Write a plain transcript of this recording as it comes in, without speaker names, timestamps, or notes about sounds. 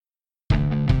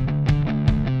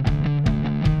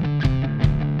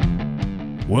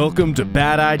Welcome to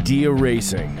Bad Idea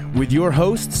Racing with your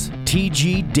hosts,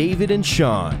 TG, David, and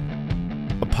Sean.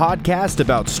 A podcast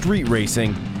about street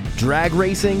racing, drag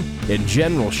racing, and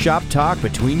general shop talk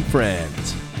between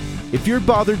friends. If you're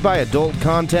bothered by adult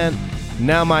content,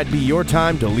 now might be your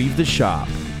time to leave the shop.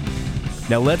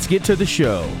 Now let's get to the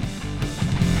show.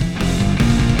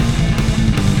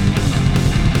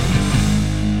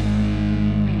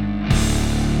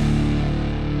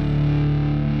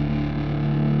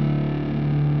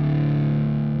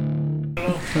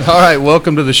 All right,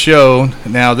 welcome to the show.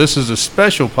 Now, this is a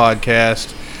special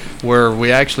podcast where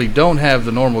we actually don't have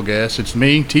the normal guests. It's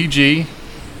me, TG.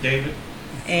 David.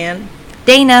 And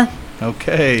Dana.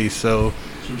 Okay, so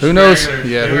who knows?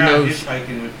 Yeah, who knows?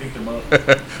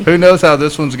 Who knows how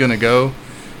this one's going to go?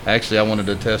 Actually, I wanted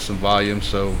to test some volume,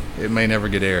 so it may never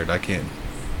get aired. I can't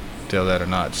tell that or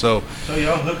not. So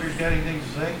y'all hookers got anything to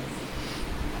say?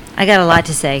 I got a lot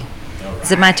to say.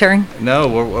 Is it my turn? no,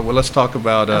 well, let's talk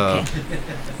about Okay.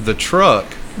 the truck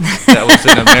that was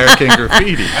in American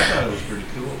Graffiti. I thought it was pretty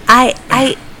cool.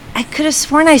 I could have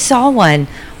sworn I saw one.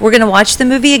 We're going to watch the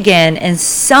movie again, and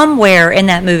somewhere in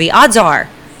that movie, odds are,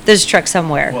 there's a truck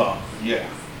somewhere. Well, yeah.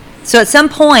 So at some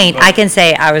point, I can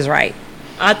say I was right.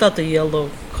 I thought the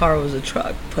yellow car was a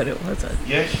truck, but it wasn't.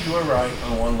 Yes, you were right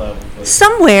on one level. But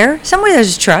Somewhere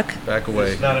there's a truck. Back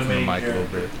away It's not a from the main mic a little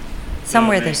character. bit.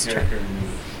 Somewhere the main there's a truck. character in the movie.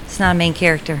 It's not a main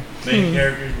character. Main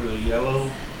characters were the yellow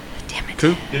Damn it.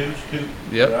 Coupe. dudes, too.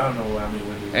 Yep. But I don't know how many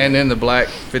women. And then the black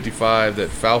 55 that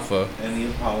Falfa. And the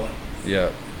Impala.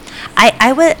 Yeah.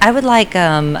 I would like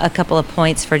a couple of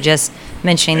points for just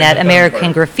mentioning And that the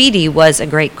American Thunderbird. Graffiti was a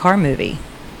great car movie.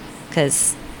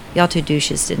 Because y'all two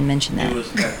douches didn't mention It that.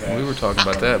 was that fast. We were talking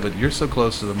about that, but you're so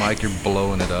close to the mic, you're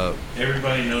blowing it up.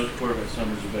 Everybody knows Corvette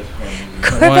Summer's the best car movie.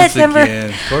 Corvette Once Summer-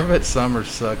 again, Corvette Summer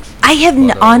sucks. I have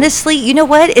But, honestly, you know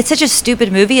what? It's such a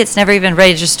stupid movie. It's never even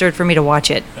registered for me to watch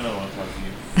it. I don't want to talk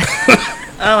to you.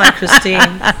 I like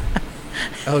Christine.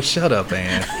 Oh, shut up,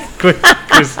 Ann.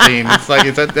 Christine, it's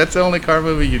like that's the only car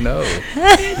movie you know. You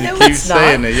No, keep it's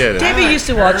saying not. it, yeah. David used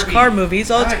to watch Kirby. car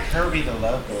movies all I the time. like Kirby the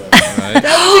Love Bug. Right? That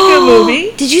was a good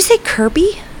movie. Did you say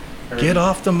Kirby? Get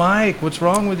off the mic. What's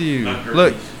wrong with you? Not Kirby's.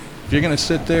 Look, if you're gonna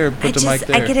sit there, put the mic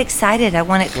there. I get excited. I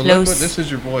want it well, look, close. this is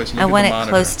your voice. Look I at want the it monitor.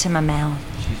 close to my mouth.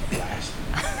 She's blasted.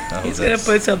 Oh, He's going to that's-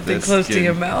 put something that's close to getting-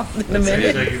 your mouth in a that's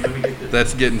minute. Second, let me get this.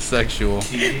 That's getting sexual,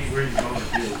 TV, where's your bonus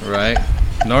pills? right?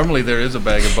 Normally there is a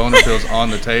bag of boner pills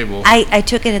on the table. I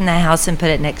took it in the house and put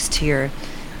it next to your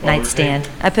Boner nightstand.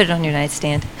 table? I put it on your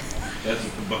nightstand. That's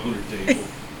at the boner table.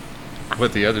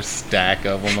 With the other stack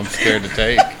of them, I'm scared to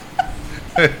take.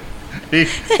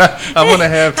 I want to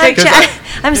have. Cause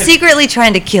I'm secretly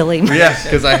trying to kill him. yeah,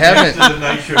 because I Next haven't. to the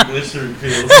nitroglycerin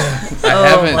pills. I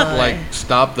haven't my. like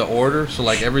stopped the order, so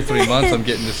like every 3 months I'm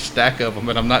getting this stack of them,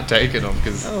 and I'm not taking them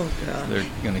because Oh, God. they're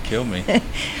gonna kill me.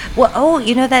 Well,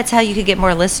 you know that's how you could get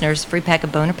more listeners. Free pack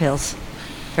of boner pills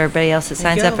for everybody else that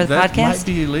There you signs up go. for the That podcast. might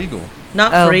be illegal.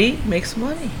 Not Oh. free, makes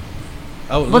money.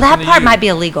 Oh, Well, that part might be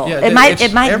illegal. It might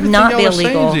everything not be y'all are saying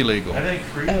illegal. is illegal. I think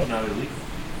free is not illegal.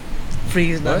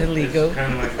 Free is not What? illegal. It's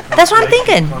kind of like a That's what I'm consolation-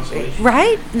 thinking. consolation.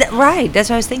 Right? Right. That's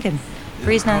what I was thinking. Is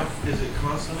Free's it not. Is it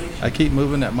consolation? I keep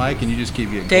moving that mic, and you just keep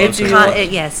getting Dave, closer. do you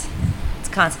want- Yes. It's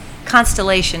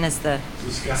constellation is the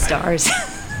The sky. stars.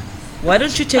 Why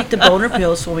don't you take the boner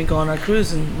pills when we go on our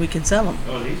cruise and we can sell them?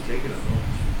 Oh, he's taking it home.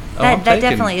 Oh, I'm that taking-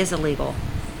 definitely is illegal.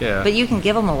 Yeah. But you can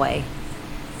give them away.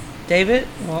 David,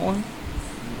 want one?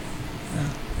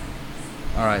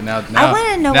 All right, now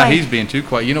wanna know now why- he's being too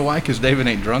quiet. You know why? Because David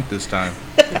ain't drunk this time.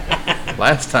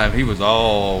 Last time he was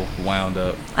all wound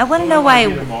up. I want to Well, know it might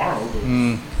be why. tomorrow,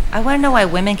 but I want to know why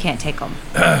women can't take them.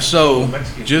 So,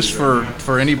 Mexican just food right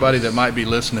for anybody that might be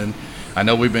listening, I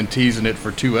know we've been teasing it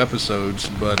for 2 episodes,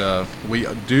 but we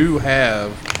do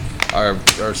have our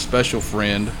special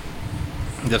friend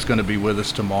that's going to be with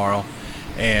us tomorrow,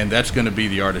 and that's going to be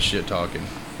the Art of Shit Talking.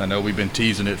 I know we've been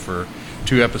teasing it for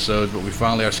 2 episodes,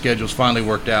 but our schedules finally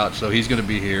worked out, so he's going to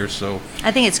be here. So,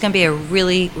 I think it's going to be a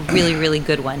really, really, really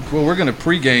good one. well, we're going to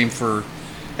pregame for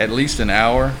at least an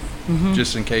hour, Mm-hmm.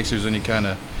 just in case there's any kind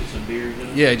of, get some beers in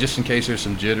it. yeah, just in case there's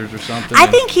some jitters or something. I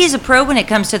think he's a pro when it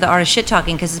comes to the art of shit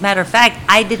talking because, as a matter of fact,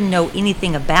 I didn't know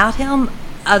anything about him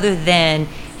other than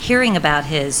hearing about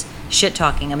his shit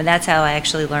talking. I mean, that's how I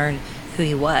actually learned who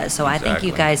he was. So I think you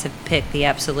Exactly. guys have picked the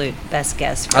absolute best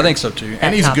guest. For I think so too, that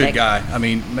and he's a good topic. guy. I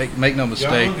mean, make no Y'all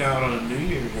mistake. hung out on New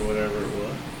Year's or whatever it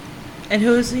was. And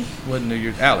who is he? Wasn't New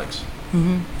Year's? Alex.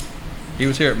 Mm-hmm. He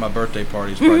was here at my birthday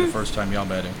party. It's probably the first time y'all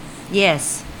met him.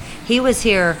 Yes, he was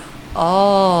here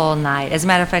all night. As a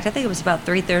matter of fact, I think it was about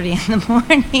 3:30 in the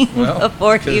morning Well,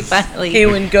 before he 'cause finally He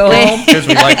wouldn't go home. Because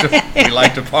we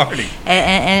like to party.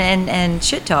 and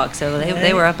shit talk. So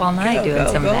they were up all night doing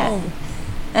some of that. home.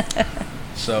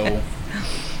 So,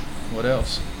 what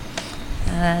else?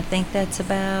 I think that's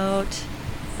about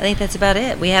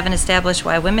it. We haven't established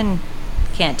why women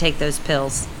can't take those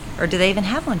pills, or do they even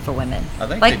have one for women? I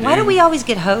think like, they why do. do we always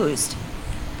get hosed?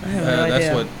 I have no That's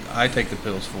idea. what I take the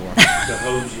pills for, To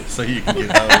hose you. so you can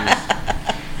get hosed.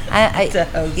 I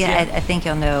hose yeah, you. I think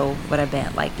you'll know what I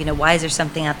meant. Like, why is there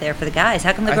something out there for the guys?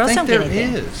 How come the I girls think don't there get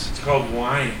anything? is. It's called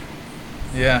wine.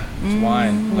 Yeah, it's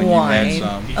wine. Like Wine. you had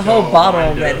some. Keep A whole y'all bottle of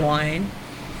wind red up. wine.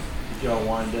 Get y'all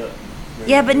wind up.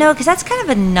 Yeah, but no, because that's kind of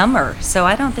a number. So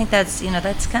I don't think that's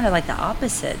kind of like the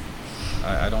opposite.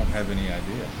 I don't have any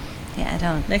idea. Yeah, I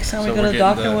don't. Next time So we go we're to the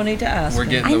getting doctor, we'll need to ask We're him.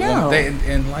 getting I the know. woman.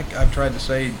 And like I've tried to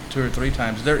say 2 or 3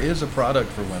 times, there is a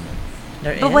product for women.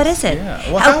 There But what is it? Yeah.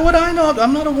 Well, how would I know?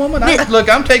 I'm not a woman. Look,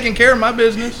 I'm taking care of my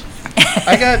business.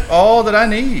 I got all that I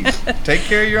need. Take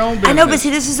care of your own business. I know, but see,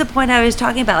 this is the point I was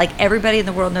talking about. Like, everybody in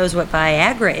the world knows what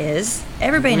Viagra is.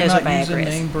 Everybody We're knows what not using Viagra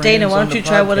is. name brands Dana, why on don't the you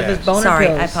try one of his podcast. boner Sorry,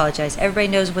 pills? I apologize. Everybody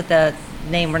knows what the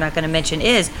name we're not going to mention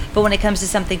is, but when it comes to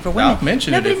something for women, I'll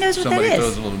mention nobody it if knows what that somebody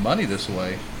throws is. a little money this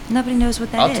way. Nobody knows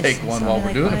what that I'll is. take one So while I'm we're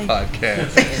like, doing a why-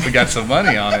 podcast. We got some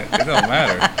money on it. It don't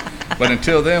matter. But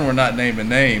until then, we're not naming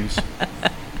names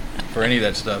for any of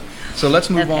that stuff. So let's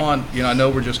move Okay. on. I know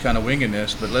we're just kind of winging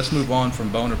this, but let's move on from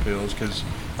boner pills because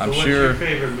I'm So what's sure. your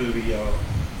favorite movie, y'all?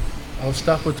 I'll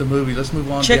stop with the movie. Let's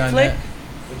move on Chick beyond flick?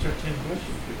 What's our 10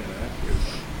 questions we're going to ask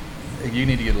here? that. You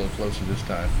need to get a little closer this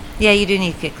time. Yeah, you do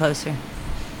need to get closer.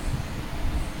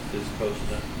 Is this close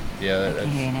enough? Yeah, I can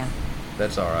hear you now.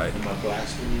 that's all right. Am I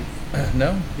blasting you?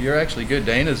 No, you're actually good.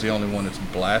 Dana's the only one that's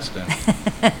blasting.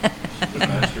 The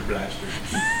master blaster.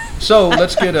 So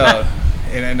let's get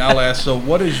and I'll ask. So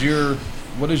what is your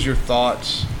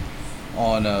thoughts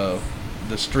on the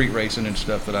street racing and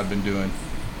stuff that I've been doing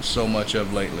so much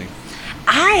of lately?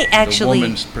 I actually. the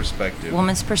woman's perspective.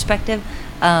 Woman's perspective.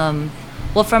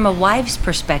 Well, from a wife's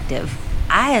perspective,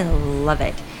 I love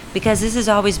it because this has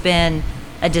always been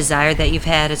a desire that you've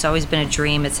had. It's always been a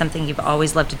dream. It's something you've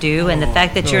always loved to do, and the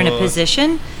fact that you're in a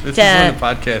position This to. is when the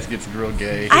podcast gets real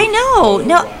gay. I know.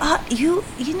 No, wow. you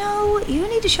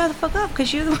need to shut the fuck up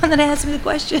because you're the one that asked me the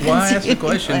question. Well, I asked the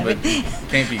question, but you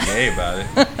can't be gay about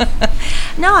it.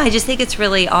 No, I just think it's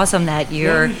really awesome that As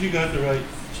you're. long as you got the right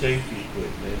safety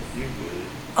equipment, you're good.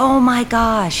 Oh my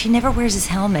gosh, he never wears his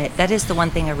helmet. That is the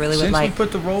one thing I really would Since like. we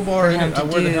put the roll bar for in him it, I to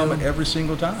wear the do. helmet every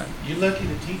single time. You're lucky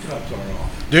the T-tops are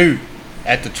off. Dude,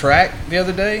 at the track the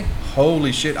other day,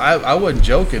 holy shit, I wasn't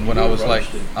joking when You I were was like,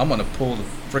 roasted. I'm going to pull the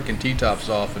freaking T-tops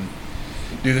off and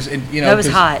do this. And, That was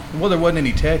 'cause- hot. Well, there wasn't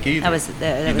any tech either. That was You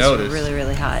was noticed. really,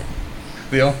 really hot.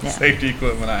 The only Yeah. safety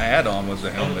equipment I had on was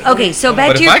the helmet. Okay, so back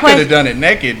But to if your I could have question. done it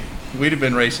naked, we'd have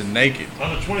been racing naked.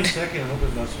 On the 22nd, I hope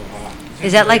it's not so hot.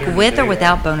 Is that like Later in the with or day,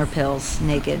 without boner pills,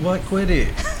 naked? What? Quit it.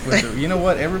 You know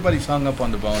what? Everybody's hung up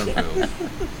on the boner pills.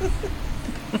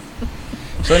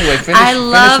 So anyway, finish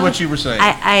what you were saying.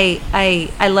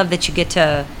 I love that you get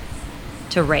to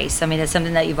race. I mean, it's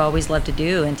something that you've always loved to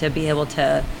do, and to be able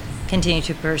to continue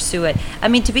to pursue it. I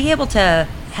mean, to be able to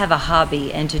have a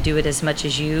hobby and to do it as much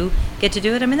as you get to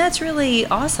do it. I mean, that's really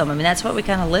awesome. I mean, that's what we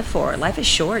kind of live for. Life is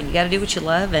short. You got to do what you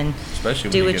love and Especially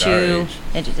when do you what get our you. age.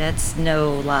 And that's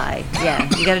no lie. Yeah,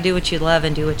 you got to do what you love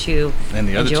and do what you And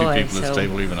the other enjoy. two people at so. this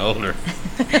table even older.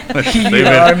 You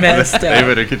are messed They up.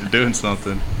 better get to doing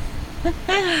something. No,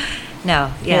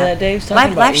 Yeah, yeah. that Dave's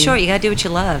talking about Life's you. short. You got to do what you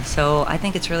love. So I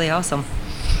think it's really awesome.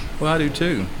 Well, I do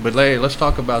too. But let's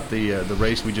talk about the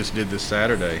race we just did this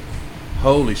Saturday.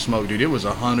 Holy smoke, dude! It was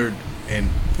 150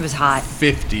 It was hot.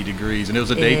 degrees, and it was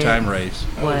a daytime race.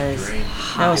 Was great.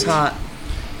 hot. That was hot.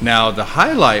 Now the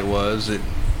highlight was that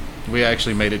we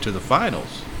actually made it to the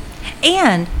finals.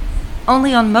 And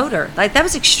only on motor. Like, that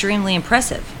was extremely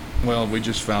impressive. Well, we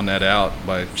just found that out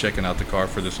by checking out the car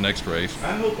for this next race.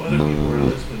 I hope other people were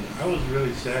listening. I was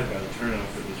really sad by the turnout.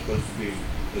 It was supposed to be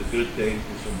a good thing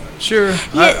for somebody. Sure,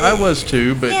 Yeah, I was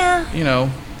too, but yeah. you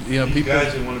know, These people.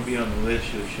 guys that want to be on the list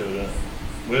should have showed up.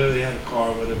 Whether they had a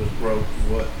car, whether it was broke,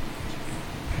 what.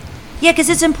 Yeah, because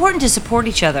it's important to support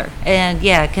each other. And,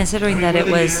 yeah, considering that it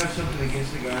whether was... you have something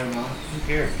against the guy or not, who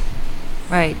cares?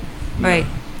 Right, right.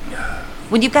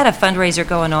 When you've got a fundraiser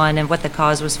going on and what the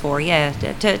cause was for, yeah,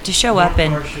 to show up More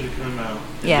and... cars should have come out.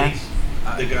 At Yeah. least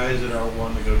the guys that are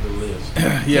wanting to go to the list.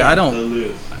 Yeah, I The don't.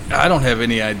 list. I don't have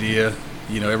any idea.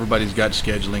 You know, everybody's got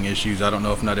scheduling issues. I don't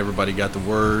know if not everybody got the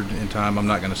word in time. I'm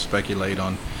not going to speculate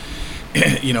on,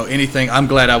 anything. I'm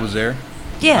glad I was there.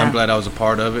 Yeah. I'm glad I was a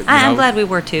part of it. I'm glad we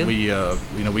were too. We,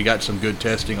 we got some good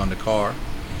testing on the car.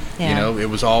 Yeah. It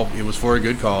was for a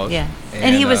good cause. Yeah.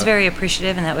 And he was uh, very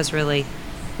appreciative, and that was really,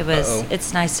 Uh-oh.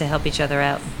 it's nice to help each other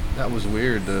out. That was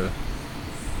weird. The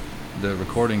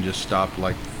recording just stopped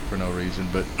like for no reason.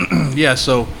 But yeah,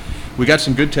 so we got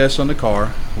some good tests on the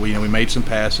car. We made some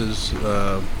passes.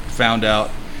 Found out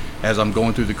as I'm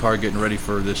going through the car getting ready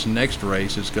for this next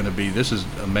race. This is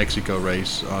a Mexico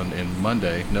race in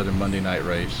Monday, another Monday night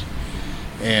race.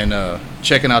 And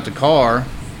checking out the car,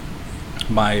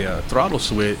 my throttle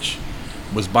switch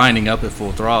was binding up at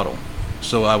full throttle,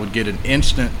 so I would get an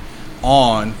instant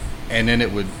on, and then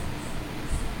it would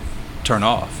turn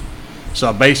off.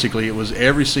 So basically, it was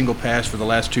every single pass for the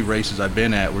last 2 races I've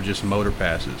been at were just motor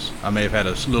passes. I may have had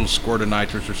a little squirt of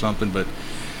nitrous or something, but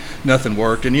nothing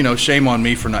worked. And shame on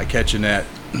me for not catching that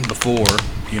before.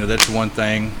 That's one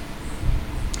thing.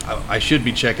 I should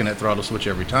be checking that throttle switch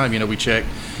every time. We check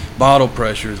bottle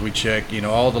pressures, we check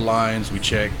all the lines, we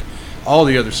check all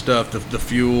the other stuff, the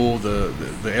fuel,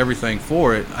 the everything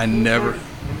for it. I never.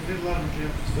 When you did a lot of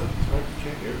mechanical stuff, it's hard to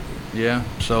check everything. Yeah.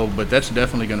 So, but that's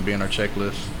definitely going to be on our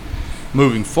checklist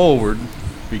moving forward,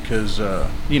 because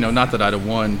not that I'd have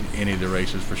won any of the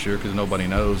races for sure, because nobody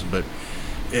knows, but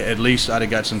at least I'd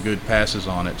have got some good passes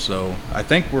on it. So I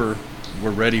think we're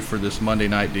ready for this Monday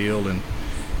night deal, and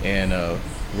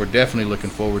we're definitely looking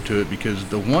forward to it, because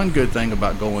the one good thing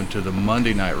about going to the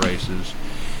Monday night races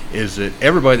is that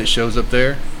everybody that shows up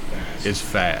there is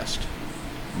fast.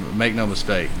 Make no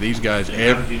mistake, these guys.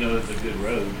 And how did you know it's a good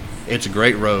road? It's a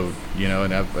great road,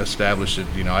 and I've established it.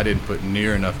 I didn't put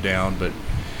near enough down, but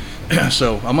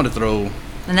so I'm going to throw.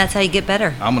 And that's how you get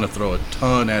better. I'm going to throw a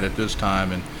ton at it this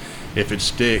time, and if it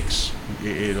sticks,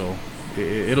 it'll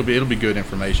be good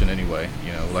information anyway.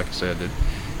 Like I said, that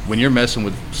when you're messing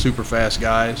with super fast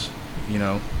guys, you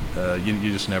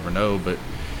just never know. But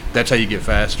that's how you get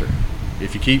faster.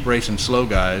 If you keep racing slow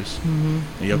guys,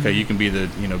 you can be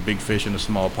the big fish in a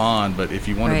small pond. But if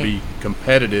you want Right. to be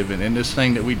competitive, and in this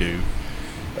thing that we do,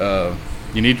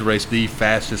 you need to race the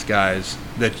fastest guys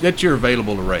that you're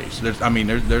available to race. There's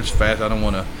fast. I don't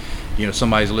want to,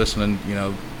 somebody's listening.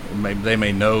 They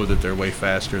may know that they're way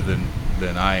faster than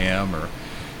I am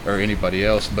or anybody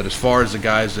else. But as far as the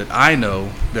guys that I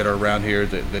know that are around here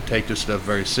that take this stuff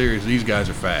very serious, these guys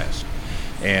are fast.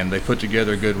 And they put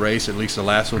together a good race. At least the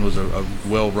last one was a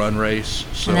well-run race.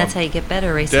 So And that's how you get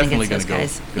better racing definitely against going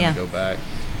those to guys. go Yeah. go back.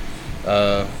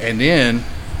 And then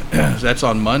that's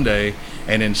on Monday,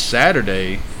 and then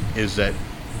Saturday is that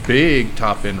big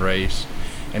top-end race.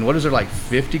 And what is there, like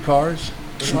 50 cars?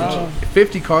 Wow.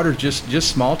 50 cars, just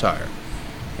small tire.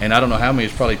 And I don't know how many.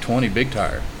 It's probably 20 big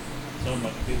tire. Something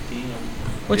like 15.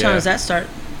 What Yeah. time does that start?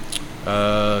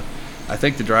 I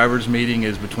think the drivers' meeting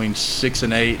is between 6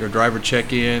 and 8, or driver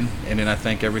check-in, and then I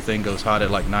think everything goes hot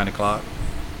at like 9 o'clock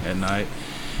at night.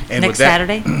 And Next with that-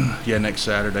 Saturday? Yeah, next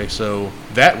Saturday. So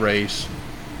that race,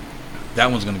 that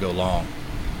one's going to go long.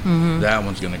 Mm-hmm. That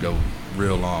one's going to go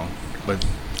real long. But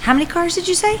How many cars did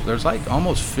you say? there's like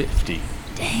almost 50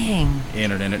 Dang.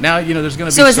 entered in it. Now, there's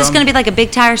going to be So is this some- going to be like a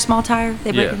big tire, small tire?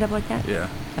 They break Yeah. it up like that? Yeah,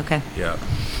 Okay. yeah.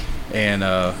 And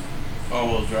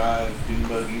All-wheel drive, dune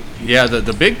buggy. yeah,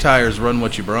 the big tires run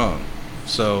what you brung.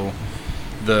 So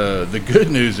the good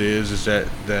news is that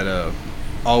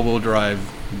all-wheel drive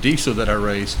diesel that I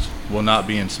raced will not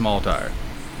be in small tire.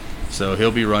 So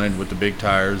he'll be running with the big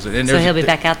tires. And So he'll be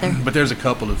back out there? But there's a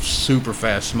couple of super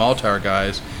fast small tire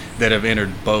guys that have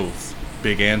entered both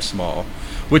big and small,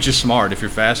 which is smart. If you're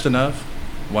fast enough,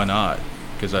 why not?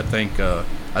 Because I think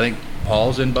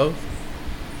Paul's in both.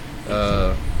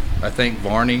 I think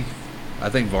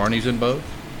Varney's in both.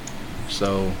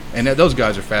 So, and those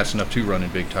guys are fast enough to run in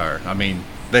big tire. I mean,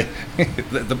 they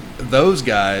those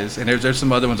guys, and there's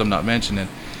some other ones I'm not mentioning.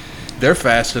 They're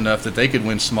fast enough that they could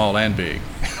win small and big.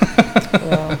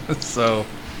 Wow. So,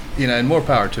 and more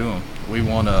power to them.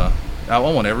 I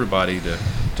want everybody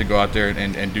to go out there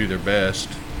and do their best.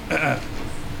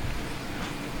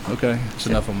 Okay, it's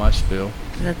enough of my spiel.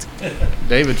 That's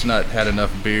David's not had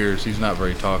enough beers. He's not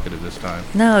very talkative this time.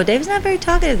 No, Dave's not very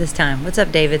talkative this time. What's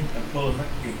up, David? I'm full of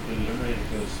Mexican food. I'm ready to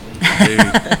go to sleep.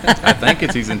 Dude, I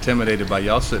think he's intimidated by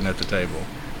y'all sitting at the table.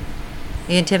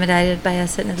 You intimidated by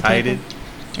us sitting at the Tited. table?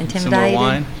 Some Intimidated? more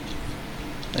wine?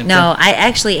 No,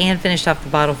 Ann finished off the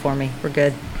bottle for me. We're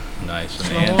good. Nice.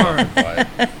 Some And more. Ann's quiet.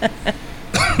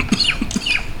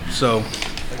 So,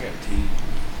 I got tea.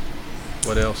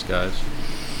 what else, guys?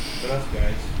 What else,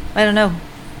 guys? I don't know.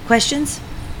 Questions?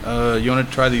 You want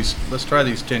to try these? Let's try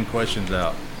these 10 questions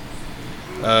out.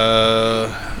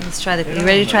 Let's try the. You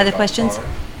ready to try the questions?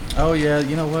 Oh yeah.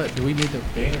 You know what? Do we need to?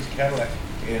 Dana's Cadillac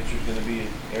answer is going to be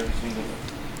every single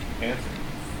Anthony.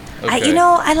 Okay.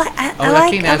 I like.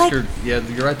 I can't ask her. Yeah,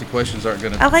 you're right. The questions aren't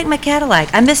going I to. like my Cadillac.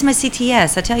 I miss my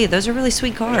CTS. I tell you, those are really sweet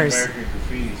And cars. American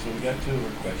Graffiti, so we got 2 of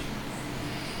her questions.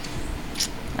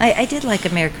 I did like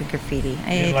American Graffiti.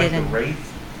 I You like did. the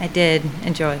Wraith? I did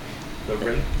enjoy. The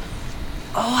Wraith?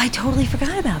 Oh, I totally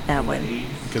forgot about that one.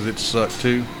 Because it sucked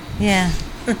too. Yeah.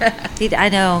 I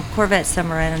know. Corvette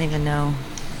Summer, I don't even know.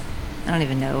 I don't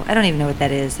even know what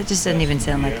that is. It just doesn't even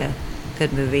sound like a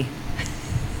good movie.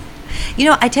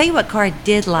 I tell you what car I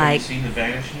did like. Have you seen The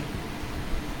Vanishing?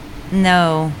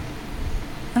 No.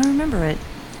 I don't remember it.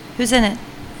 Who's in it?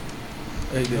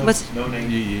 No, What's- no name.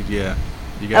 Yeah.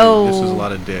 You got. This is a Oh.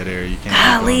 lot of dead air. You can't. keep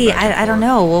Golly, going back and I don't forth.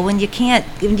 know. Well, when you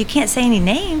can't say any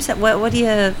names, what do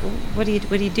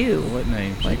you do? What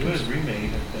name? It was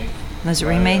remade, I think. Was it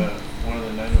by, remade? One of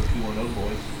the 90210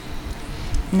 boys.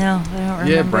 No, I don't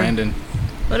remember. Yeah, Brandon.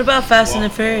 What about Fast and the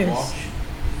Walsh. Furious?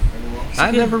 Brandon Walsh.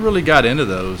 I never really got into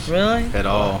those. Really? At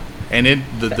all. And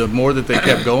the more that they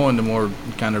kept going, the more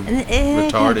kind of And it kinda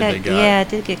retarded they got. Yeah, it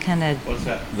did get kind of. What's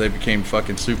that? They became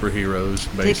fucking superheroes,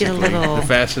 Did get a basically. little- The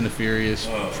Fast and the Furious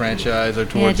Oh. franchise are Yeah, it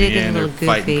towards did the get a end. They're little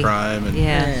fighting goofy. crime, and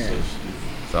Yeah. So stupid.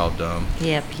 it's all dumb.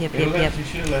 Yep. You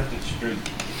should have left it straight.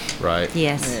 Right.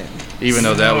 Yes. Yeah. Even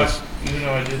though that was. Even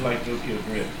though I did like Tokyo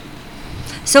Drift.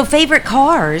 So favorite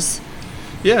cars.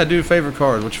 Yeah, I do favorite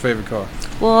cars. What's your favorite car?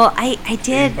 Well, I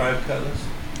did. 85 Cutlass.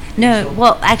 No, Diesel.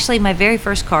 well, actually, my very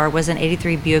first car was an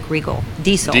 '83 Buick Regal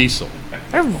diesel. Diesel.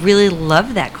 I really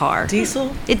loved that car.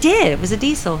 Diesel? It did. It was a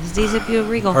diesel. It was a diesel Buick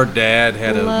Regal. Her dad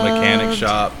had a mechanic Loved-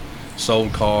 shop,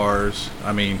 sold cars.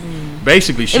 I mean,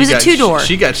 basically, she was a got two-door.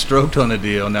 She got stroked on a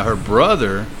deal. Now her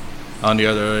brother, on the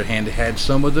other hand, had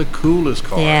some of the coolest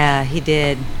cars. Yeah, he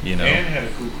did. You know, And had a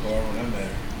cool car when I met her.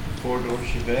 4-door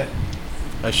Chevette.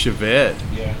 a Chevette.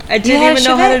 Yeah. I didn't had a even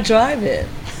know how to Chevette? drive it.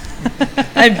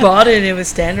 I bought it and it was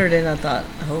standard, and I thought,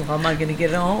 oh, how am I going to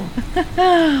get it home?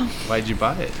 Why'd you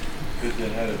buy it? Because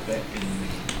it had a vet in me.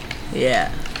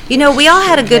 Yeah. We all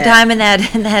had a good Yeah. time in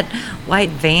that white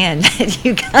van that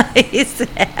you guys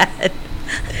had.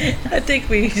 I think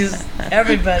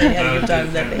everybody had a good time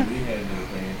in that We thing. had no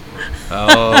van.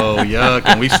 Oh, yuck!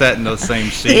 And we sat in those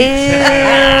same seats.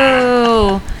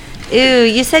 Ew. Ew,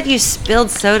 you said you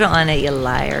spilled soda on it, you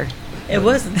liar. It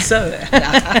wasn't soda.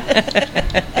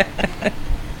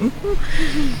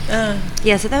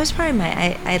 Yeah, so that was probably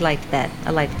I liked that.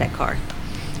 I liked that car.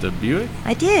 The Buick.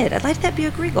 I did. I liked that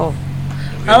Buick Regal.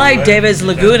 I like David's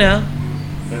Laguna.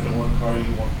 Is that the one car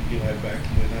you want to have back?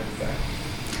 You didn't have it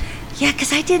back? Yeah,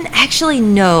 because I didn't actually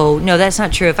know. No, that's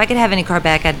not true. If I could have any car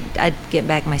back, I'd get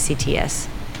back my CTS.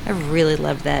 I really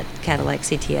loved that Cadillac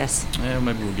CTS. Yeah,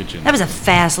 maybe we'll get you. That was a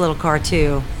fast little car,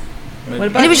 too. Maybe. What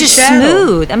about And it was the just Shadow?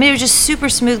 smooth. I mean, it was just super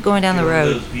smooth going down the One of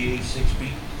road. Those V8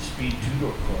 6-speed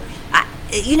 2-door cars.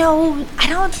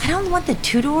 I don't want the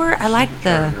 2-door. I like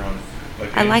the Supercharger on it,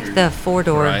 like I like Andrew. the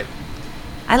 4-door. Right.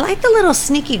 I like the little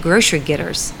sneaky grocery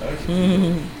getters. That's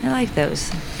cool. I like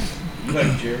those. You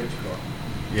like Jared's car.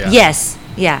 Yeah. Yes.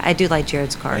 Yeah, I do like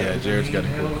Jared's car. Yeah, Jared's got a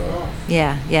cool car.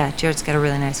 Yeah, Jared's got a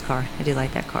really nice car. I do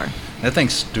like that car. That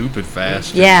thing's stupid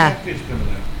fast. Yeah. When's the new Catfish coming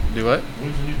out? Do what?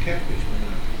 When's the new Catfish coming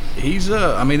out? He's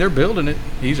I mean, they're building it.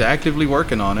 He's actively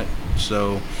working on it.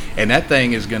 So, and that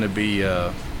thing is going to be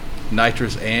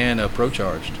nitrous and pro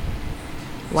charged.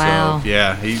 Wow. So,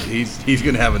 yeah, he's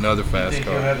going to have another You fast think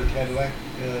you'll car. have the Cadillac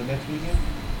next weekend?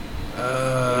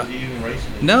 Or is he even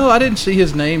racing it? No, I didn't see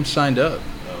his name signed up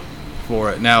Oh. for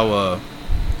it. Now,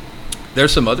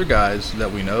 there's some other guys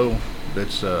that we know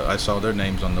that's I saw their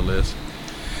names on the list.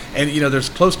 And, there's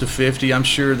close to 50. I'm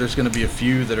sure there's going to be a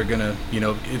few that are going to,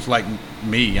 it's like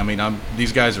me. I mean,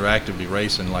 these guys are actively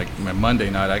racing. Like my Monday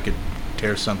night, I could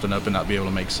tear something up and not be able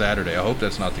to make Saturday. I hope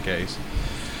that's not the case.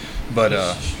 But,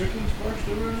 Is Strickland's car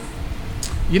still running?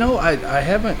 I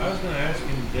haven't. I was going to ask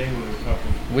him today when we were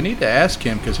talking. We need to ask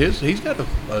him because he's got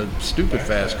a stupid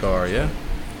fast car, yeah.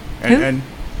 Who? And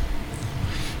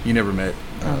you never met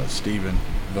Steven,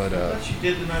 but I thought she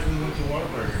did the night we went to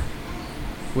Whataburger.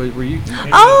 were you?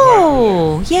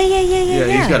 Oh, yeah. Yeah,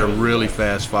 he's got a really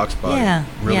fast Fox body. Yeah,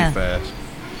 really yeah.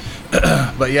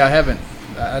 fast. But yeah,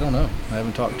 I don't know. I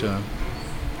haven't talked to him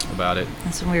about it.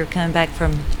 That's when we were coming back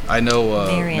from. I know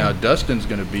Marion. now Dustin's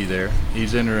going to be there.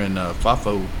 He's entering.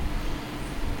 Fafo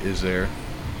is there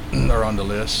or on the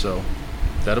list, so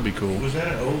that'll be cool. Was that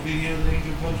an old video that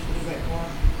Angel posted of that car?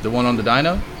 The one on the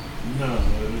dyno? No,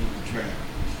 it was the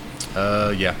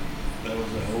track. Yeah. That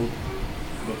was the old,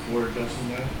 before Dustin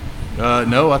got it?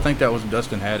 No, I think that was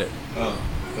Dustin had it. Oh,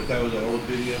 but that was an old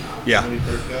video? Yeah. When he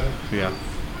first got it? Yeah.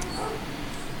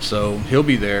 So he'll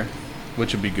be there,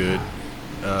 which would be good.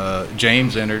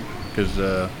 James entered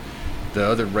because the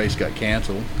other race got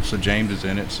canceled, so James is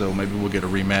in it. So maybe we'll get a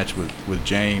rematch with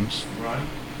James. Ronnie?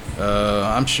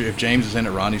 I'm sure if James is in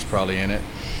it, Ronnie's probably in it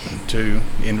too.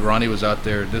 And Ronnie was out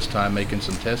there this time making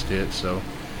some test hits, so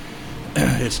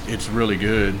it's really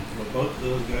good. But both of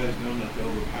those guys know not to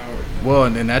overpower it. Well,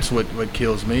 and that's what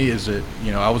kills me is that,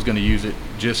 I was going to use it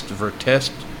just for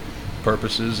test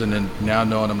purposes, and then now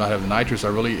knowing I'm not having nitrous,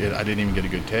 I didn't even get a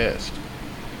good test.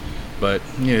 But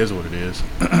it is what it is.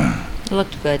 It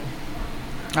looked good.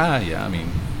 Yeah, I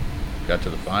mean, got to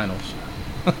the finals.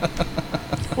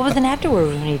 What was an afterward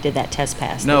when you did that test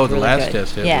pass? No, Looked the really last good.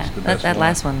 test hit Yeah, was the best that one.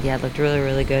 last one, looked really,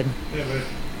 really good. Yeah,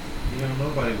 but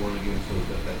nobody wanted to get into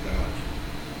that Dodge.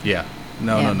 Yeah.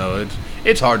 Yeah. No.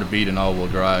 It's hard to beat an all-wheel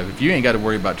drive. If you ain't got to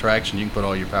worry about traction, you can put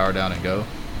all your power down and go.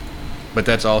 But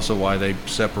that's also why they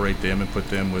separate them and put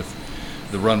them with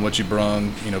the run what you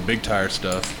brung, big tire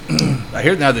stuff. I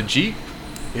hear now the Jeep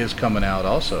is coming out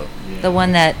also. Yeah. The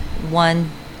one that won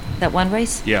that one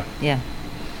race? Yeah. Yeah.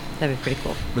 That'd be pretty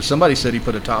cool. But somebody said he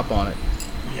put a top on it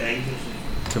Yeah, he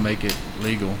just to make it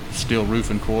legal. Steel roof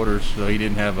and quarters, so he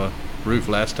didn't have a roof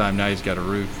last time. Now he's got a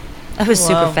roof. That was Wow.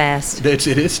 super fast. It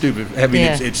is stupid. I mean,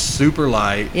 Yeah. it's super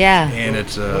light. Yeah. And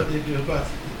it's what they do about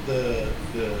the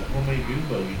homemade dune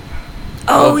buggy.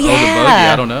 Oh, the yeah. buggy.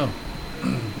 I don't know.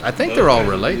 I think they're all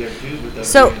related.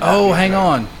 So- Oh, hang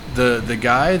on. The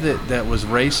guy that was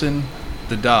racing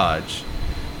the Dodge,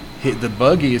 the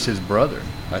buggy is his brother,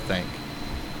 I think,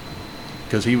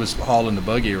 because he was hauling the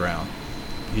buggy around.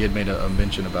 He had made a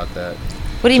mention about that.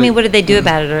 What do you So- mean? What did they do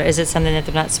about it? Or is it something that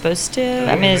they're not supposed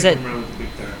to? I mean, is it?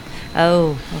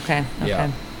 Oh, okay. Okay.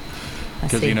 Yeah. I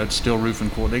Because see. it's still roof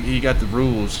and quarter. You got the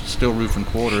rules, still roof and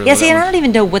quarter. Yeah, see, and I That don't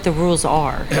even know what the rules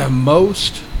are. was-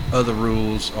 most of the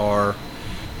rules are,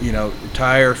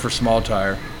 tire for small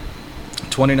tire,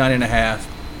 29.5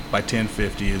 by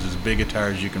 1050 is as big a tire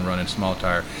as you can run in small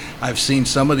tire. I've seen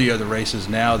some of the other races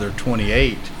now, they're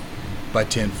 28 by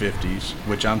 1050s,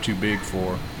 which I'm too big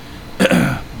for.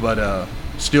 But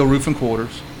still roof and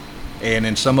quarters. And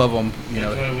in some of them,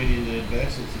 That's why we need to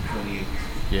invest in some 28.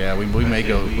 yeah, we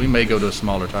may go to a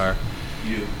smaller tire.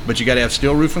 You. But you got to have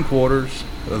steel roof and quarters,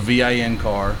 a VIN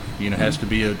car. Has to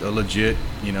be a legit,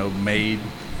 made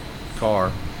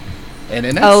car. And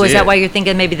that's Oh, is it. that why you're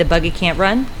thinking maybe the buggy can't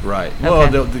run? Right. Okay.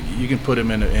 Well, you can put them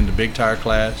in the big tire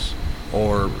class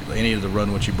or any of the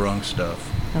run what you brung stuff.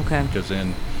 Okay. Because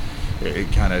then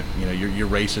it kind of, you're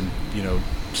racing,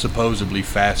 supposedly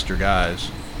faster guys.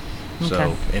 So,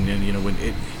 Okay. and then, when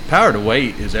power to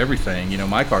weight is everything.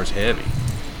 My car's heavy.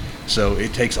 So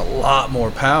it takes a lot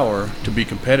more power to be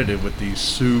competitive with these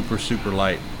super, super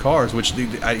light cars, which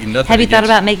nothing Have you thought against-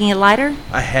 about making it lighter?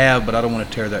 I have, but I don't want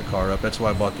to tear that car up. That's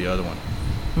why I bought the other one.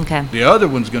 Okay. The other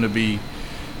one's going to be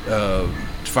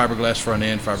fiberglass front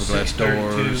end, fiberglass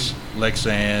 632. doors,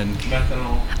 Lexan.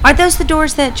 Methanol. Are those the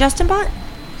doors that Justin bought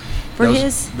for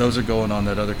his? Those are going on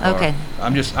that other car. Okay.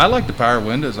 I like the power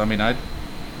windows. I mean,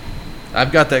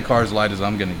 I've got that car as light as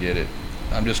I'm going to get it.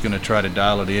 I'm just going to try to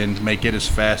dial it in, make it as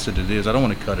fast as it is. I don't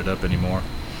want to cut it up anymore.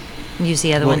 Use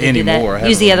the other Well, one to do anymore. I that.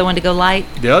 Use the haven't- other one to go light.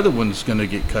 The other one's going to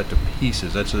get cut to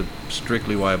pieces. That's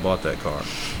strictly why I bought that car.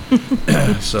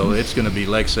 So it's going to be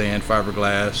Lexan,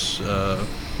 fiberglass.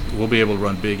 We'll be able to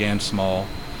run big and small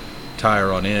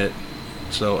tire on it.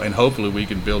 So, and hopefully we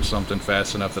can build something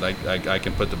fast enough that I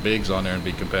can put the bigs on there and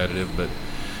be competitive. But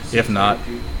if not,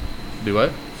 632. do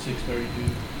what?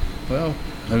 632. Well,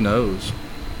 who knows?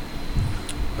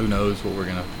 Who knows what we're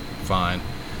going to find?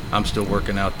 I'm still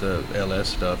working out the LS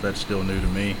stuff. That's still new to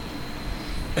me.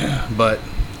 But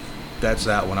that's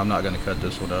that one. I'm not going to cut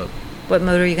this one up. What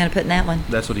motor are you going to put in that one?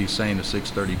 That's what he's saying, the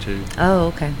 632. Oh,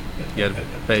 okay. You got to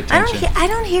pay I don't. attention. I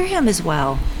don't hear him as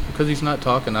well. Because he's not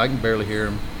talking. I can barely hear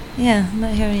him. Yeah, I'm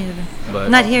not hearing you. Either. But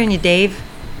I'm not hearing you, Dave.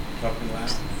 Talking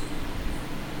loud.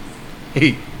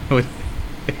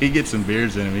 he gets some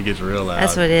beers in him. He gets real loud.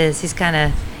 That's what it is.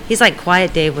 He's like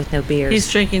quiet Dave with no beers.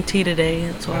 He's drinking tea today.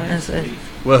 That's why. That's it.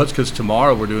 Well, it's because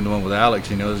tomorrow we're doing the one with Alex.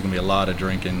 There's going to be a lot of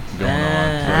drinking going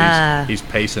on. Ah. So he's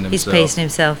pacing He's himself. pacing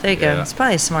himself. There you go. Yeah. It's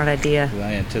probably a smart idea.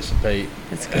 I anticipate.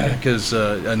 That's good. Because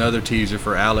another teaser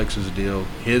for Alex's deal,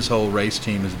 his whole race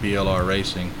team is BLR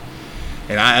Racing.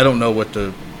 And I don't know what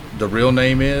the real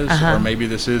name is, Uh-huh. or maybe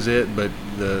this is it, but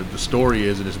the story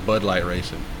is that it's Bud Light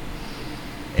Racing.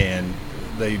 And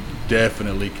they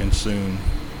definitely consume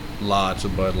lots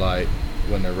of Bud Light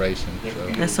when they're racing. So.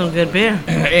 That's some good beer.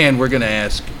 And we're going to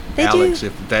ask They Alex do.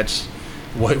 if that's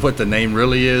what the name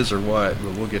really is or what.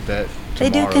 But we'll get that They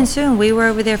do tomorrow. consume. We were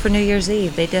over there for New Year's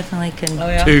Eve. They definitely can. Oh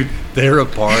yeah. Dude, they're a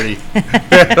party.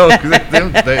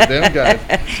 them guys,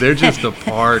 they're just a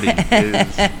party.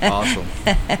 It's awesome.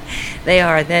 They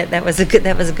are. That was a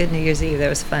good New Year's Eve. That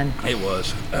was fun. It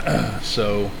was.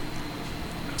 So,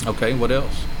 okay, what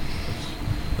else?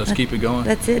 Let's keep it going.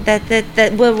 That's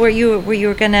it. Well, were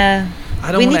you gonna?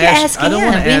 I don't we want need to to ask. ask I don't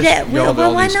Ann. want to We need ask to- y'all well,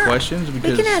 all why these not? questions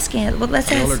because We can ask Ann. Well, let's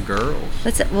y'all are ask.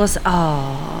 girls.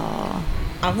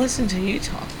 I'm listening to you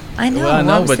talk. I know. Well, I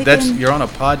know, was but thinking- you're on a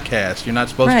podcast. You're not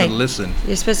supposed Right. to listen.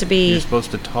 You're supposed to be. You're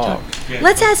supposed to talk.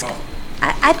 Let's ask.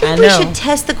 I think I we know. should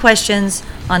test the questions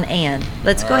on Ann.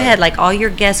 Let's go All right. ahead, like all your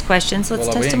guest questions. Let's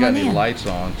Well, we test ain't them got on any Ann. lights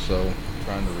on, so I'm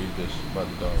trying to read this by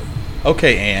the dog.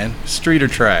 Okay, Ann, street or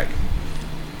track?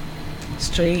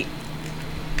 Street.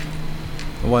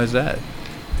 Why is that?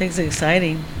 Things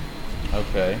exciting.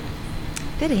 Okay.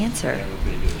 Good answer. Have a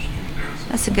big street race.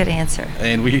 That's a good answer.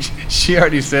 And she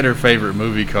already said her favorite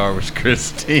movie car was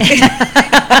Christine.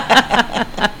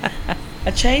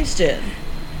 I changed it.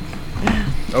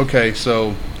 Okay,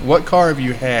 so what car have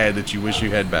you had that you wish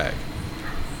you had back?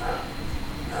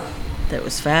 That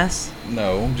was fast.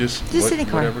 No, just Any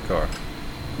car. whatever car.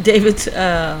 David's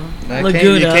That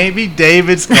Laguna. It can't be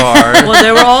David's car. Well,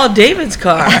 they were all David's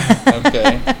car.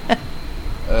 Okay.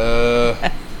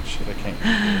 Shit, I can't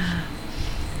read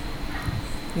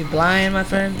You blind, my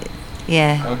friend?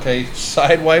 Yeah. this. Okay,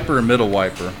 side wiper or middle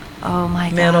wiper? Oh my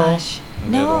Middle. gosh.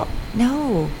 No.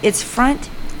 It's front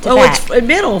to Oh, back. it's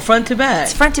middle, front to back.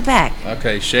 It's front to back.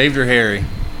 Okay, shaved or hairy?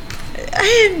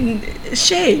 I hadn't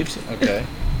shaved. Okay.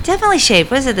 Definitely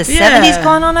shaved. Was it the Yeah. 70s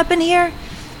going on up in here?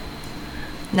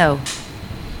 No.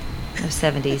 No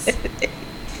 70s.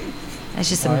 That's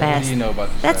just some What bad. do you know about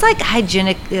the That's 70s? like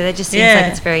hygienic. That just seems Yeah. like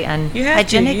it's very You have to.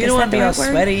 unhygienic. You Is don't that want to the be all right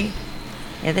word? sweaty.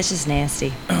 Yeah, that's just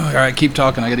nasty. All right, keep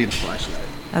talking. I gotta get a flashlight.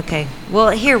 Okay. Well,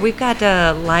 here we've got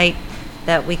a light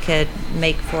that we could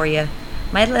make for you.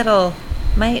 My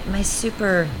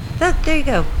super. Look, there you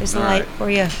go. There's a All light right. for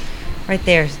you, right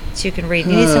there, so you can read.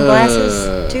 You need some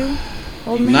glasses too,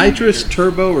 old man. Nitrous,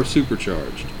 turbo, or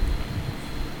supercharged?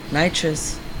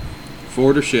 Nitrous.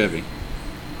 Ford or Chevy?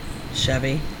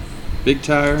 Chevy. Big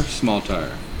tire, small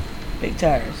tire. Big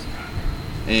tires.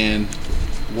 And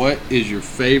what is your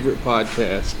favorite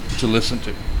podcast to listen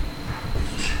to?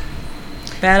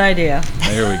 Bad idea.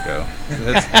 There we go.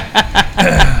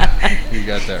 You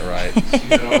got that right. You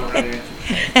got all the right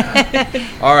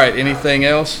answers. All right. Anything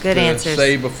else Good to answers.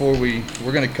 say before we're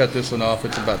going to cut this one off?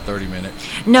 It's about 30 minutes.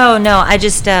 No. I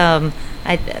just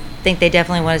I think they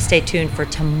definitely want to stay tuned for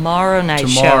tomorrow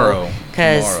night's Tomorrow. show.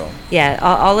 Because Tomorrow. yeah,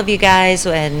 all of you guys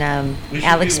and We should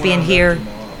Alex be being wound up here.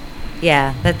 tomorrow.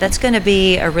 Yeah, that's going to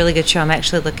be a really good show. I'm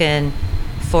actually looking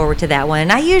forward to that one.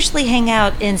 And I usually hang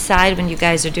out inside when you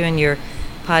guys are doing your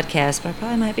podcast, but I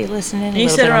probably might be listening in a You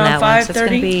little said bit on around that one. So it's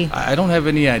going to 5:30? be I don't have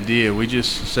any idea. We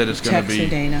just said it's going to Text me, be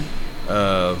Dana.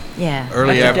 yeah.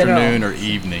 early After dinner. afternoon or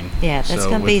evening. Yeah, that's So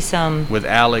going to be with- some. With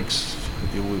Alex,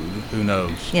 who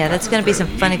knows? Yeah, that's going to be some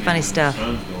funny Evening when the stuff.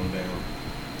 sun's going down.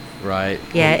 Right.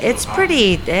 Yeah, it's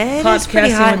pretty. It is pretty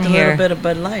Podcasting hot with in a little here. bit of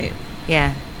Bud Light.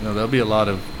 Yeah, No, there'll be a lot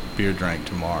of beer drank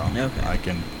tomorrow. Okay.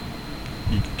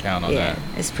 You can count on yeah, that.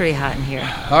 it's pretty hot in here.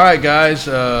 All right, guys.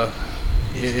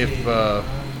 If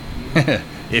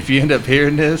if you end up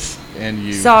hearing this and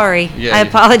you Sorry, Yeah, I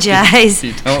apologize.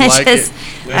 you don't I like just,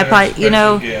 it? We I had our probably, you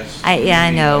know, special guest. I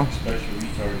We know. like special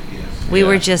retarded guests. We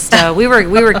were Yeah. just we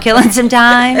were killing some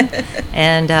time,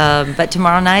 and but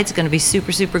tomorrow night's going to be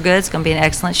super good. It's going to be an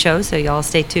excellent show, so y'all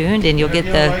stay tuned, and you'll If get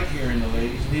you the. like hearing the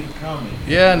ladies, leave a comment.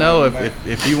 Yeah, no. Back.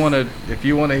 If you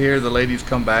want to hear the ladies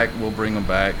come back, we'll bring them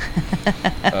back.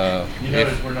 You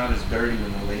notice we're not as dirty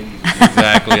when the ladies.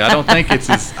 Exactly. I don't think it's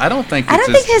as. I don't think I it's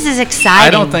don't think this is exciting. I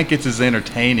don't think it's as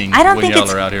entertaining I don't when think y'all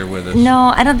it's- are out here with us.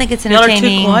 No, I don't think it's Y'all are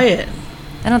entertaining. too quiet.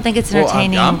 I don't think it's Well,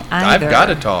 entertaining I've either. got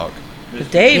to talk. But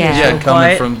Dave Yeah. is Yeah, so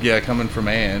coming quiet. coming from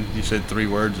Ann. You said 3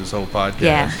 words this whole podcast.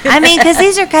 Yeah, I mean, because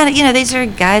these are kind of these are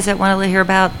guys that want to hear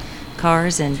about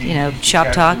cars and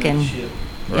shop talk and yeah,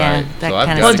 Right. that So I've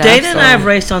kind got Well, of to- stuff. Dana and I have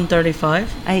raced on 35.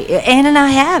 Ann and I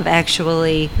have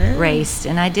actually Yeah. raced,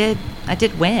 and I did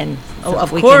win. Oh, So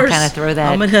of we course. can kind of throw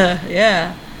that I'm gonna,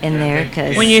 yeah. in there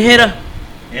because When you hit a,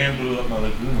 And blew up my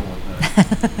Laguna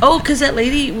one time. oh, because that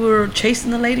lady, we were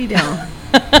chasing the lady down.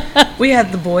 We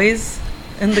had the boys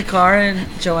in the car and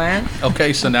Joanne.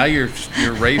 Okay, so now you're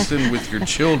racing with your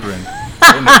children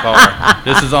in the car.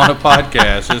 This is on a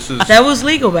podcast. This is That was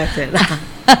legal back then.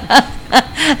 back,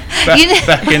 You know-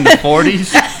 back in the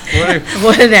 40s.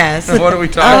 What an ass. What are we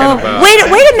talking about? Wait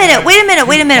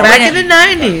a minute. Back in the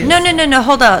 90s. No.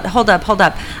 Hold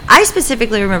up. I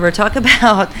specifically remember talk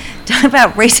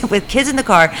about racing with kids in the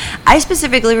car. I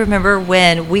specifically remember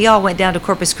when we all went down to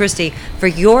Corpus Christi for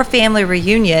your family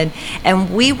reunion,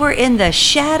 and we were in the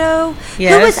Shadow.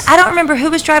 Yes. I don't remember who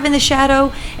was driving the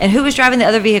Shadow and who was driving the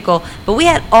other vehicle, but we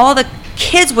had all the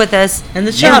kids with us. And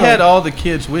the You shuttle. had all the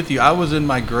kids with you. I was in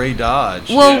my gray Dodge.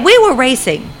 Well, we were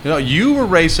racing. You were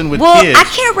racing with Well, kids. I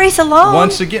can't race alone.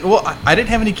 Once again, I didn't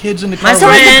have any kids in the car. My So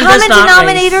is friend the does common not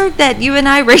denominator that you and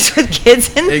I race with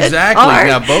kids in the Exactly. car?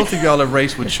 Now, both of y'all have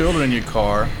raced with children in your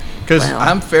car. Because Well,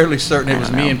 I'm fairly certain it I was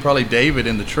don't me know. and probably David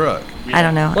in the truck. I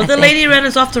don't know. Well, I the think- lady ran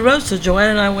us off the road, so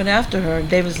Joanne and I went after her. And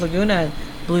Davis Laguna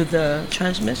blew the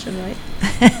transmission, right?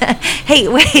 Hey,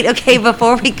 wait, okay,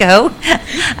 before we go,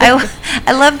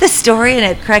 I love the story and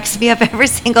it cracks me up every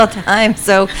single time.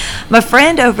 So, my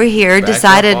friend over here Back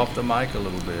decided, up off the mic a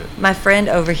little bit.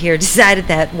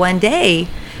 that one day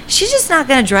she's just not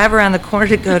going to drive around the corner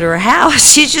to go to her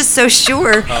house. She's just so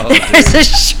sure there's a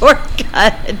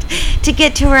shortcut to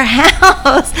get to her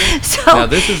house. So Now,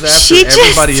 this is after she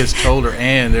everybody just, has told her,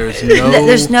 and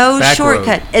there's no back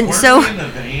shortcut. shortcut. And Weren't so, we in the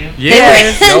van?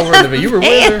 Yes, were in y'all were in the van. You were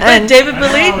with her. van. But David I know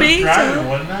I believed was me. driving, So.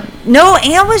 wasn't I? no,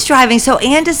 Ann was driving. So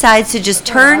Ann decides to just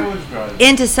I turn was driving.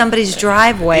 into somebody's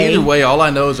driveway. Either way, all I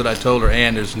know is that I told her,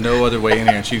 and there's no other way in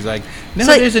here. And she's like, no,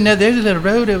 So- there's a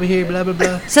road over here, blah, blah,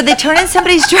 blah. So they turn in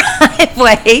somebody's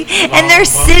driveway and they're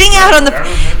sitting out on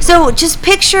the. So just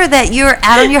picture that you're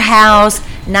out on your house,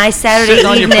 nice Saturday Sitting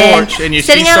on your evening, porch and you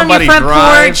sitting see out on your somebody front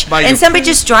drive porch, by and your- somebody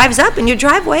just drives up in your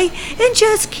driveway and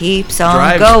just keeps on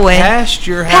Drives going past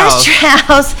your house, past your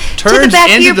house to the turns back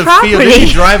of into your the property. field. Did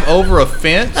you drive over a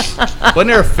fence? Wasn't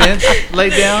there a fence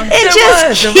laid down? It There just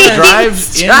was, there keeps was.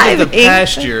 Drives driving. into the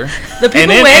pasture, The people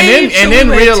and then, waved, so and we then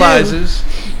waved too. realizes,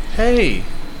 hey,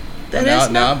 That now, is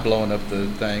now not. I'm blowing up the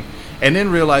thing. And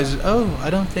then realizes, oh, I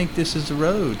don't think this is the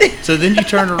road. So then you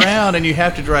turn around and you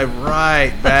have to drive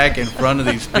right back in front of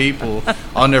these people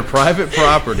on their private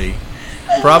property,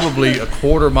 probably a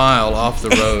quarter mile off the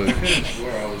road.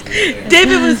 Where I was with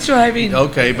David was driving.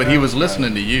 Okay, but he was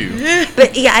listening to you.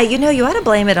 But yeah, you ought to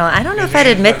blame it on. I don't know if I'd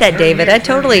admit that, David. I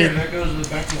totally. That goes to the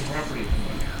back of the property.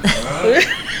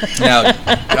 Now,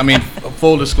 I mean,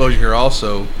 full disclosure here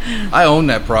also, I own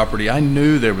that property. I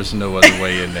knew there was no other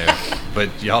way in there, but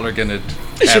y'all are gonna.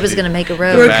 She was gonna make a We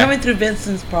road. were back. coming through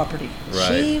Vincent's property. Right.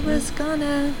 She was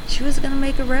gonna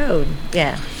make a road.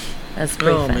 Yeah, that's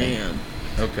pretty Oh, funny. man.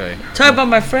 Okay. Talk about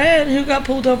my friend who got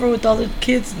pulled over with all the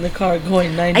kids in the car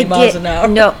going 90 I miles did. an hour.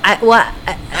 No,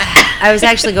 I was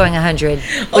actually going 100,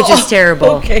 which Oh, is terrible.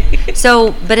 okay.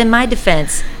 So, but in my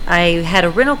defense, I had a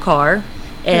rental car,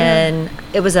 and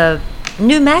it was a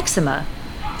new Maxima,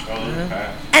 Oh, those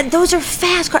fast. and those are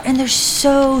fast cars, and they're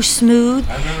so smooth.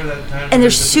 I remember that time. And we they're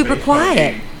was at the super baseball quiet.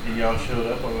 game, And y'all showed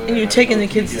up over there. And you're I taking told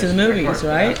the kids TJ, to the "That movies, car's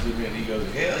right?" fast," And he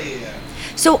goes, hell yeah.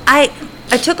 So I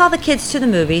took all the kids to the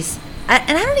movies.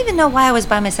 And I don't even know why I was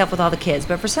by myself with all the kids,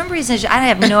 but for some reason, I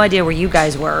have no idea where you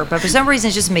guys were, but for some reason,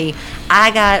 it's just me.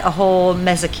 I got a whole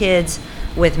mess of kids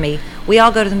with me. We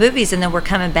all go to the movies, and then we're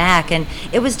coming back. And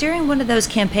it was during one of those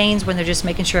campaigns when they're just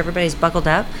making sure everybody's buckled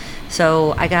up.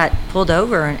 So I got pulled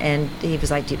over, and he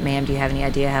was like, ma'am, do you have any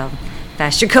idea how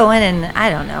fast you're going? And I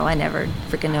don't know. I never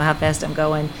freaking know how fast I'm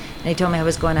going. And he told me I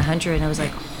was going 100, and I was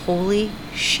like, holy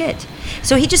shit.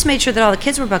 So he just made sure that all the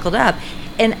kids were buckled up.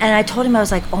 And I told him, I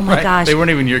was like, oh my Right? gosh. They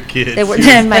weren't even your kids. They weren't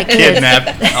You my kids.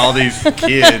 Kidnapped all these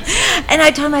kids. And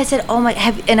I told him, I said, oh my,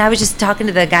 and I was just talking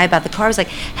to the guy about the car. I was like,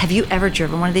 have you ever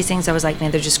driven one of these things? I was like, man,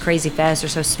 they're just crazy fast. They're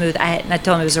so smooth. And I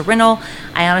told him it was a rental.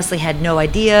 I honestly had no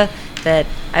idea that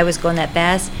I was going that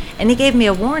fast. And he gave me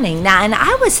a warning. Now, and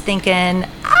I was thinking,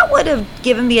 I would have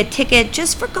given me a ticket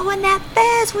just for going that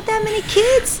fast with that many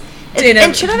kids. Dana-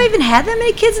 And should I have even had that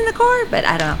many kids in the car? But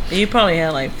I don't know. You probably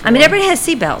had like. I mean, four. everybody has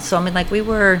seatbelts. So, I mean, like, we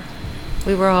were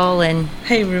all in.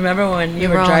 Hey, remember when you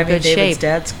were were all in driving good David's shape.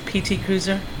 dad's PT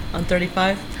Cruiser on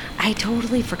 35? I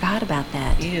totally forgot about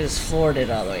that. You just floored it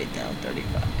all the way down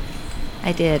 35.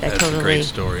 I did. That's a great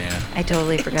story, Anna. I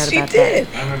totally forgot She about did.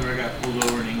 that. I remember I got pulled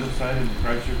over in Ingleside in the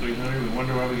Chrysler 300. We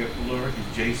wonder why we got pulled over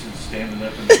because Jason's standing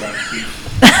up in the back seat.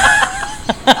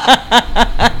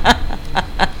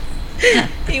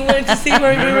 He wanted to see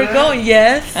where we were going.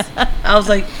 Yes. I was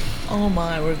like, oh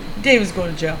my, David's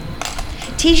going to jail.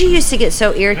 TG used to get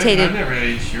so I irritated. never had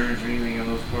insurance or anything on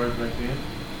those cars back then.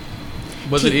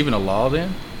 Was it even a law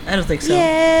then? I don't think so.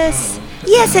 Yes. Oh.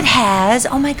 Yes, it has.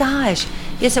 Oh my gosh.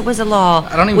 Yes, it was a law.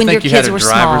 I don't even when think your you had kids a were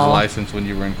driver's small. license when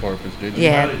you were in Corpus, did you?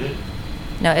 Yeah. Probably did.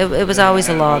 No, it was always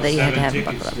a law that you had to have a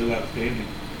Seven buckle tickets up. still outstanding.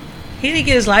 He didn't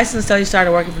get his license until he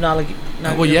started working for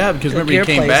Well, yeah, because remember he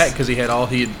came back because he had all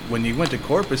when he went to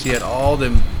Corpus, he had all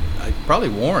them probably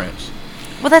warrants.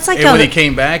 Well, that's like And when he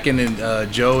came back, and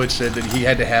then Joe had said that he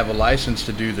had to have a license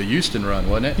to do the Houston run,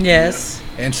 wasn't it? Yes.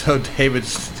 And so they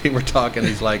were talking.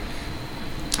 He's like,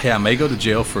 "Yeah, I may go to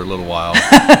jail for a little while,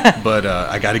 but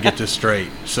I got to get this straight."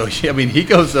 So I mean, he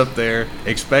goes up there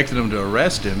expecting them to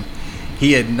arrest him.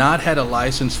 He had not had a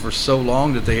license for so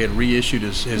long that they had reissued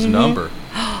his number.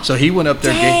 So he went up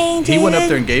there. He went up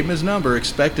there and gave him his number,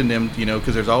 expecting them,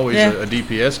 because there's always a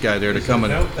DPS guy there to come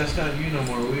and. No, that's not you no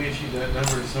more. We issued that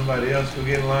number to somebody else. Go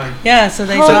get in line. Yeah, so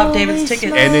they stopped David's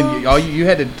ticket. And then you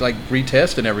had to like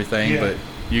retest and everything, Yeah.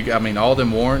 but all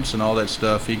them warrants and all that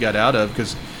stuff he got out of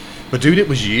but dude, it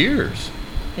was years.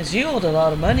 Because you owed a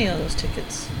lot of money on those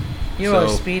tickets. You were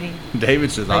speeding.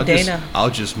 David says, I'll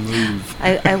just move.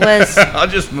 I was I'll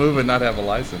just move and not have a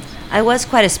license. I was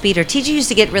quite a speeder. TJ used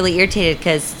to get really irritated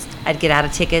because I'd get out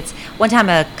of tickets. One time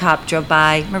a cop drove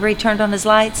by. Remember he turned on his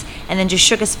lights and then just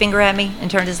shook his finger at me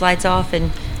and turned his lights off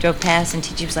and drove past. And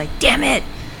TJ was like, "Damn it!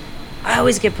 I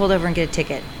always get pulled over and get a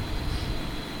ticket."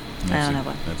 I don't know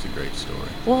what. That's a great story.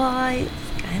 Well, I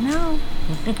know.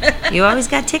 You always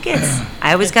got tickets.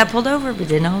 I always got pulled over, but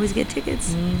didn't always get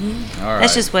tickets. All right.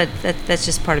 That's just that's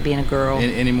just part of being a girl.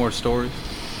 Any more stories?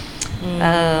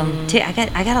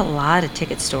 I got a lot of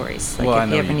ticket stories. Like Well, I if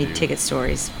know you ever you need do. ticket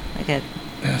stories, I got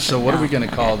So what are we going to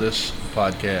okay. call this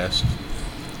podcast?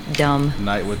 dumb.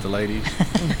 Night with the Ladies?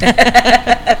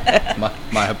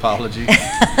 my apologies.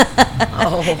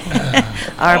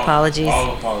 Our apologies.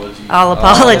 All apologies. All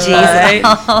apologies. Right.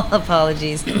 All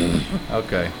apologies.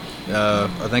 Okay.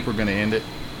 I think we're going to end it.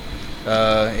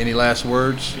 Any last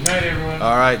words? Good night, everyone.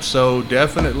 All right, so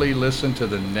definitely listen to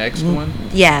the next one.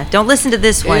 Yeah, don't listen to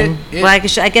this one. it- Well, I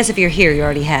guess if you're here, you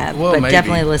already have. Well, but maybe.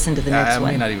 definitely listen to the next I may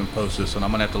one. not even post this one.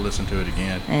 I'm gonna have to listen to it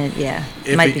again. And yeah,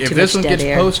 If, might be if too this much one dead gets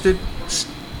air. posted,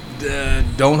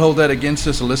 don't hold that against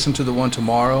us. Listen to the one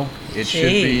tomorrow. It should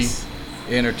be Jeez.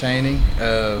 entertaining.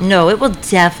 No, it will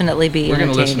definitely be We're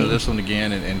gonna entertaining. listen to this one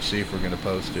again and see if we're gonna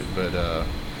post it. But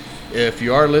if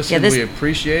you are listening, this- we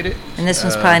appreciate it. And this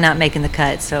one's probably not making the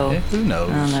cut, so Who knows?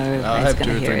 I don't know if I'll everybody's have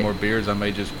gonna 2 or hear 3 it. more beers. I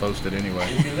may just post it anyway.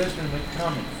 If you're listening, make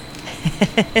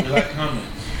comments. We like comments.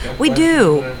 Got we questions,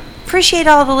 do. whatever. Appreciate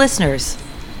all the listeners.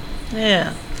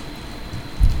 Yeah.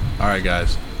 All right,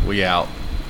 guys, we out.